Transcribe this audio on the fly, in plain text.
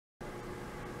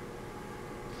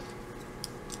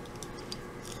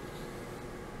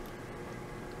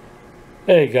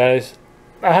Hey guys,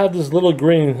 I had this little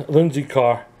green Lindsay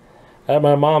car at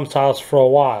my mom's house for a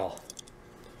while,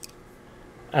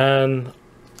 and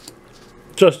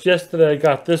just yesterday I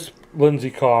got this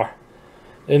Lindsay car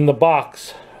in the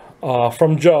box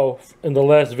from Joe in the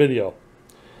last video.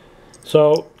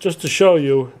 So just to show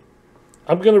you,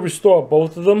 I'm going to restore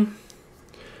both of them,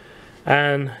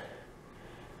 and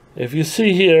if you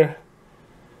see here,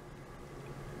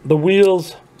 the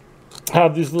wheels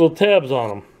have these little tabs on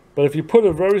them. But if you put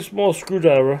a very small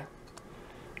screwdriver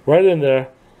right in there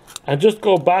and just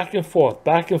go back and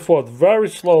forth very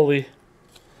slowly,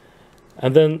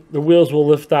 and then the wheels will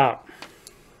lift out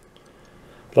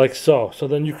like so. So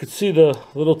then you could see the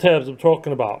little tabs I'm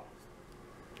talking about.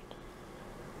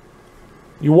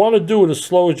 You want to do it as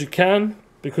slow as you can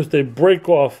because they break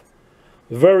off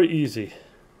very easy.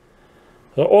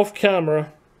 So off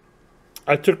camera,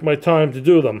 I took my time to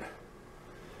do them.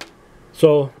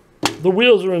 So the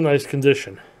wheels are in nice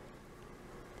condition.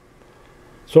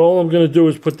 So all I'm going to do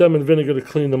is put them in vinegar to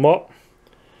clean them up.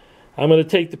 I'm going to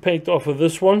take the paint off of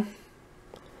this one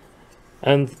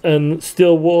and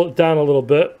steel wool it down a little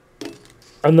bit.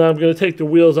 And then I'm going to take the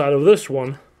wheels out of this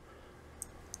one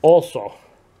also.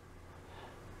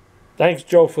 Thanks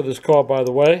Joe for this car, by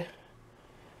the way.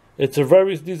 These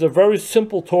are very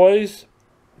simple toys.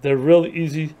 They're really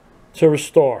easy to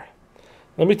restore.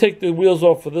 Let me take the wheels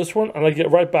off for this one and I'll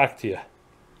get right back to you.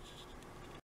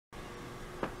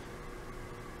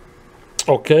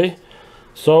 Okay,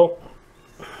 so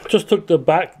just took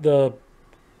the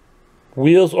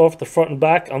wheels off the front and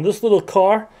back. On this little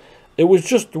car, it was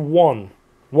just one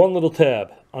little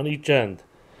tab on each end.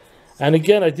 And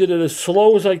again, I did it as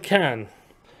slow as I can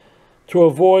to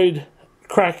avoid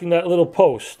cracking that little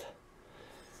post.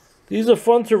 These are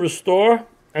fun to restore,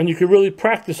 and you can really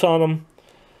practice on them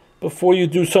before you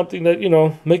do something that, you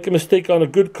know, make a mistake on a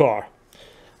good car.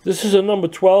 This is a number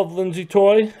 12 Lindsay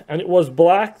toy, and it was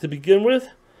black to begin with,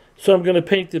 so I'm going to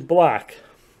paint it black.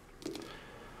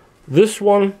 This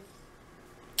one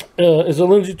is a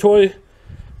Lindsay toy,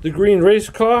 the green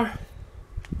race car,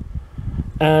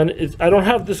 and I don't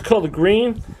have this color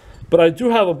green, but I do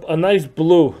have a nice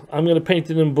blue. I'm going to paint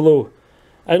it in blue.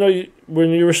 I know when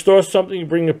you restore something, you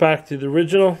bring it back to the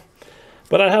original,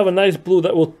 but I have a nice blue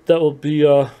that will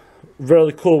be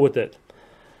really cool with it.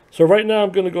 So right now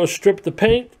I'm going to go strip the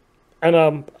paint, and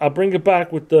I'll bring it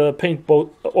back with the paint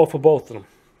off of both of them.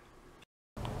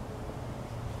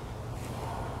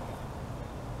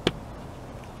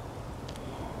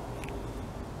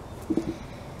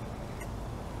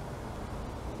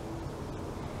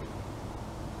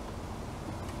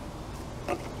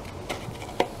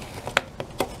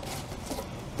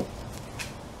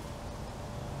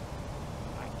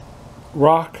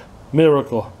 Rock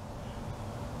Miracle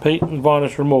paint and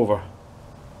varnish remover.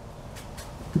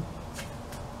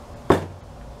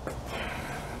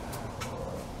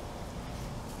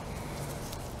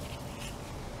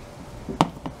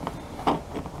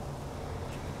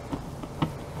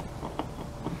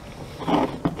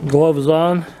 Gloves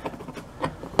on,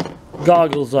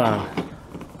 goggles on.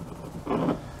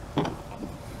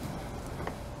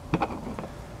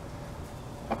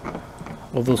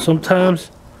 Although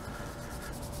sometimes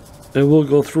it will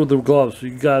go through the gloves, so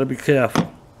you gotta be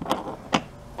careful.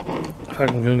 In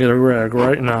fact, I'm gonna get a rag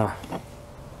right now.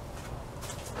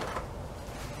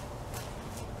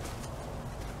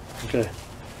 Okay,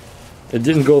 it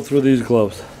didn't go through these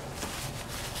gloves.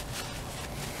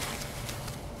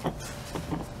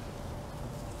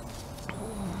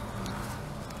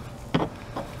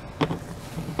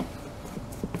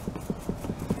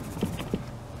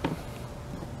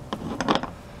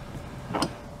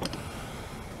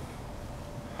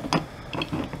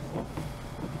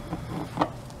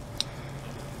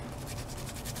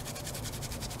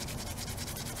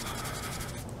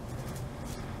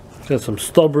 Got some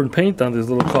stubborn paint on these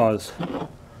little cars.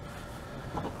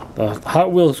 The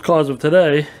Hot Wheels cars of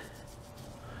today,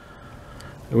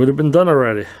 it would have been done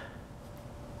already.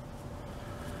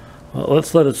 Well,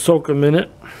 let's let it soak a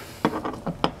minute.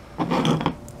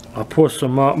 I'll pour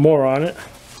some more on it.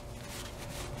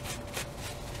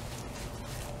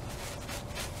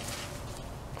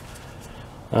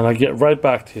 And I'll get right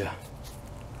back to you.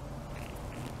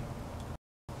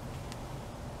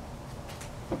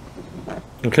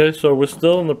 Okay, so we're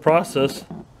still in the process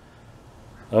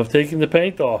of taking the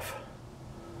paint off.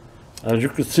 As you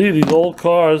can see, these old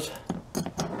cars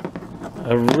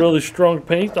have really strong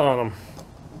paint on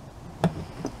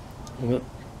them.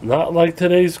 Not like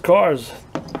today's cars.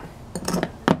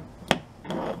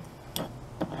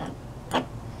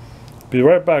 Be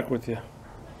right back with you.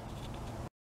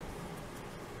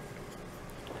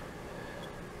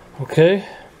 Okay,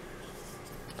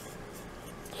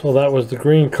 so that was the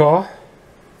green car,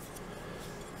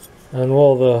 and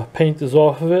all the paint is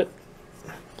off of it.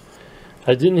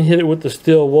 I didn't hit it with the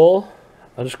steel wool.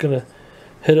 I'm just gonna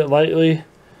hit it lightly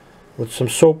with some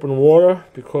soap and water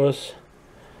because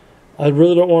I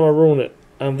really don't want to ruin it.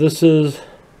 And this is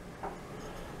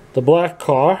the black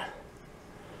car,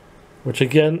 which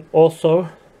again also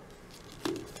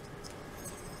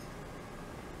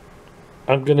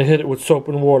I'm gonna hit it with soap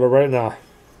and water right now,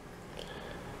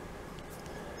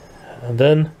 and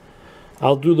then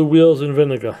I'll do the wheels in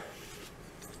vinegar.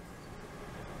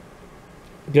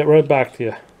 Get right back to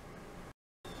you.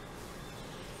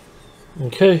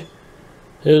 Okay,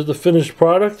 here's the finished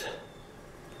product.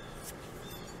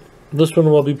 This one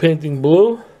will be painting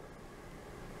blue,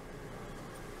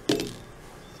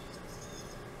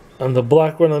 and the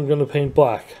black one I'm going to paint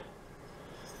black.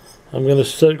 I'm going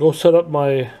to go set up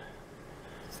my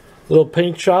little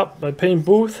paint shop, my paint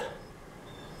booth,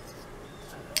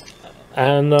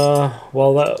 and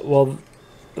while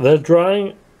they're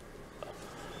drying,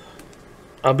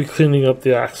 I'll be cleaning up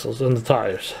the axles and the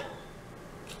tires.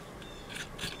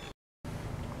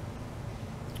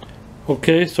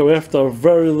 Okay, so after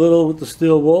very little with the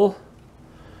steel wool,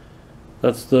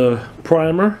 that's the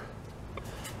primer.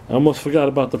 I almost forgot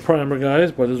about the primer,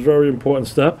 guys, but it's a very important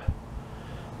step.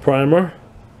 Primer.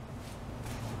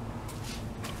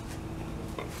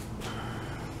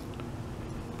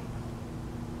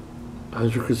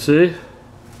 As you can see,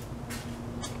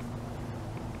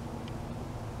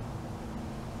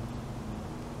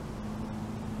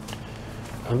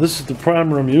 and this is the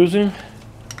primer I'm using.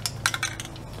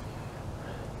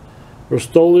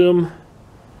 Rust-Oleum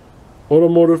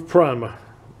Automotive Primer.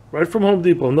 Right from Home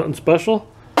Depot, nothing special.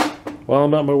 While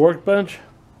I'm at my workbench,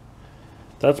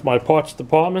 that's my parts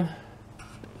department.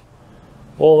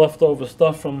 All leftover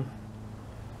stuff from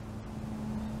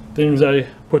things I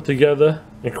put together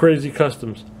in crazy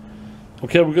customs.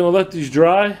 Okay, we're gonna let these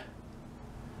dry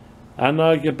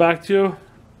and get back to you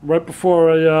right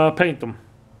before I paint them.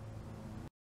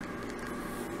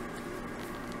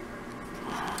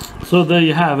 So there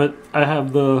you have it. I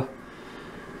have the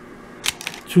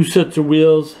 2 sets of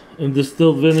wheels in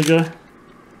distilled vinegar.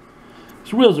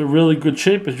 These wheels are really good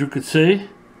shape, as you could see.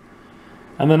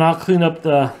 And then I'll clean up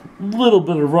the little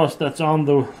bit of rust that's on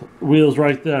the wheels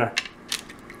right there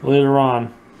later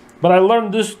on. But I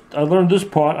learned this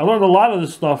part. I learned a lot of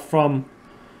this stuff from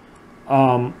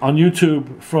on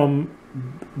YouTube from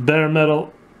Bare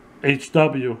Metal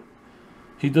HW.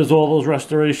 He does all those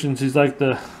restorations. He's like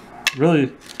the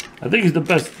really, I think he's the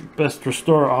best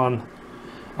restorer on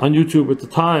YouTube at the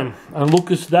time, and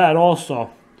Lucas Dad also.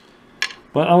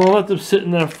 But I'm gonna let them sit in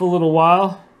there for a little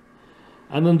while,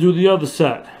 and then do the other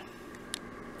set.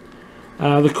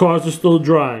 The cars are still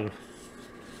drying.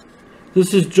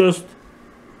 This is just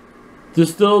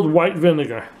distilled white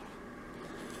vinegar,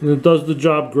 and it does the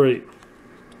job great.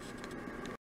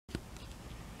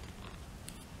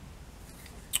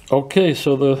 Okay,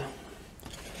 so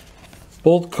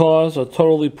both cars are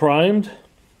totally primed.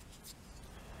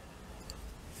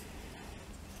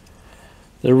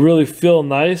 They really feel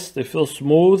nice. They feel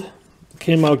smooth.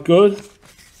 Came out good.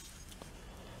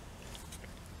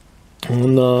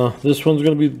 And this one's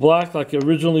going to be black like it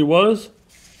originally was.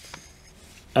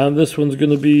 And this one's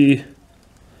going to be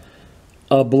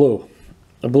blue.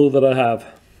 A blue that I have.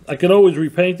 I can always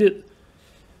repaint it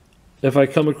if I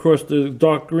come across the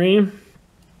dark green.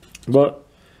 But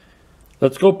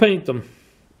let's go paint them.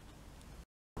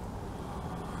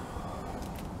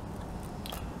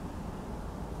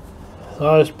 So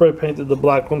I spray painted the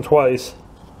black one twice.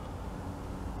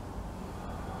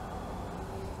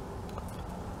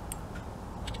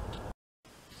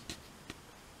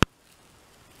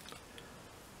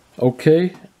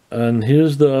 Okay, and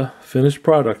here's the finished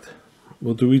product.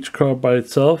 We'll do each car by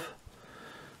itself.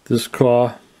 This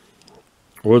car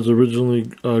was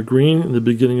originally green in the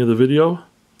beginning of the video.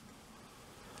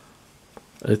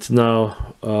 It's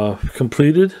now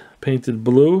completed, painted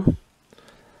blue.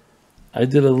 I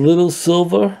did a little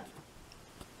silver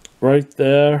right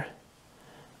there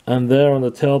and there on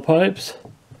the tailpipes,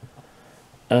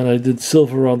 and I did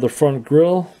silver on the front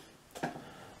grille,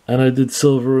 and I did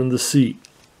silver in the seat.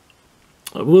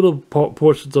 Little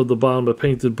portions of the bottom are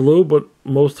painted blue, but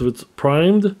most of it's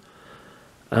primed.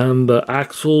 And the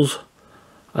axles,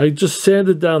 I just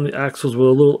sanded down the axles with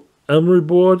a little emery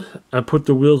board and put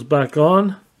the wheels back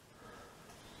on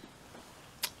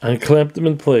and clamped them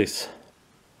in place.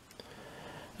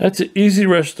 That's an easy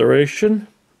restoration.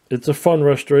 It's a fun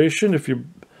restoration. If you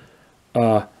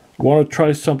want to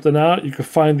try something out, you can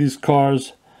find these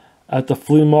cars at the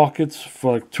flea markets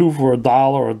for like 2 for $1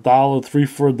 or $1, 3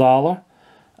 for $1.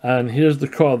 And here's the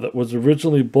car that was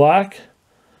originally black.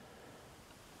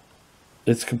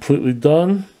 It's completely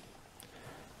done.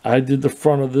 I did the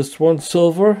front of this one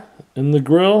silver in the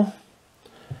grill.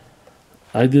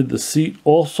 I did the seat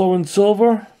also in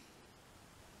silver.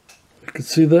 You can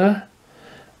see there.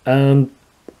 And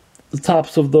the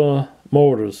tops of the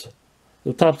motors.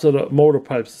 The tops of the motor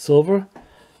pipes silver.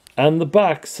 And the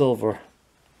back silver.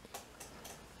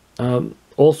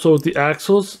 Also with the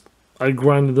axles, I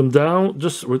grinded them down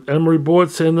just with emery board,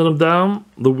 sanding them down.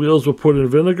 The wheels were put in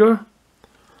vinegar.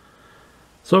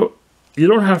 So you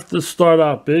don't have to start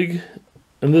out big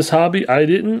in this hobby. I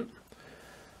didn't.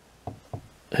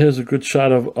 Here's a good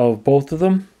shot of both of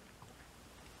them.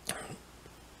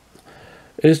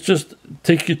 It's just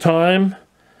take your time.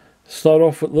 Start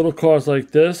off with little cars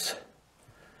like this.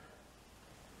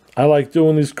 I like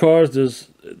doing these cars.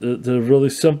 They're really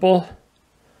simple.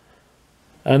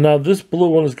 And now this blue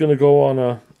one is going to go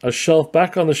on a shelf,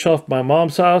 back on the shelf at my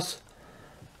mom's house.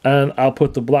 And I'll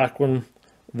put the black one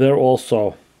there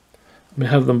also.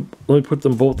 Let me put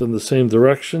them both in the same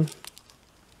direction.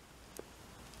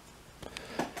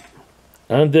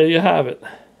 And there you have it.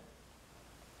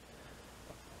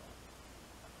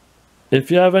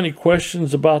 If you have any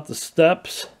questions about the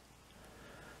steps,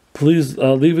 please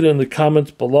leave it in the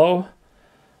comments below.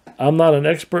 I'm not an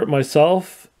expert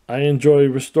myself. I enjoy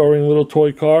restoring little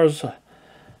toy cars.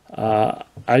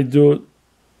 I do it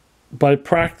by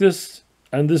practice,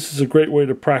 and this is a great way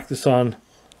to practice on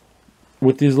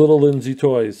with these little Lindsay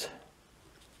toys.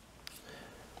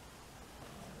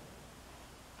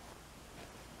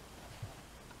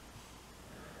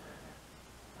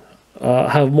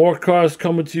 Have more cars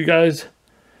coming to you guys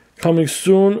coming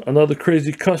soon. Another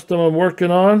crazy custom I'm working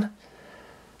on.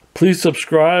 Please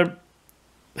subscribe.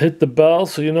 Hit the bell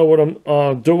so you know what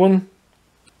I'm doing.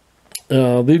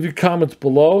 Leave your comments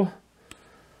below.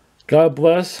 God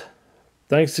bless.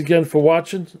 Thanks again for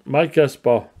watching. Mike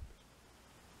Espo.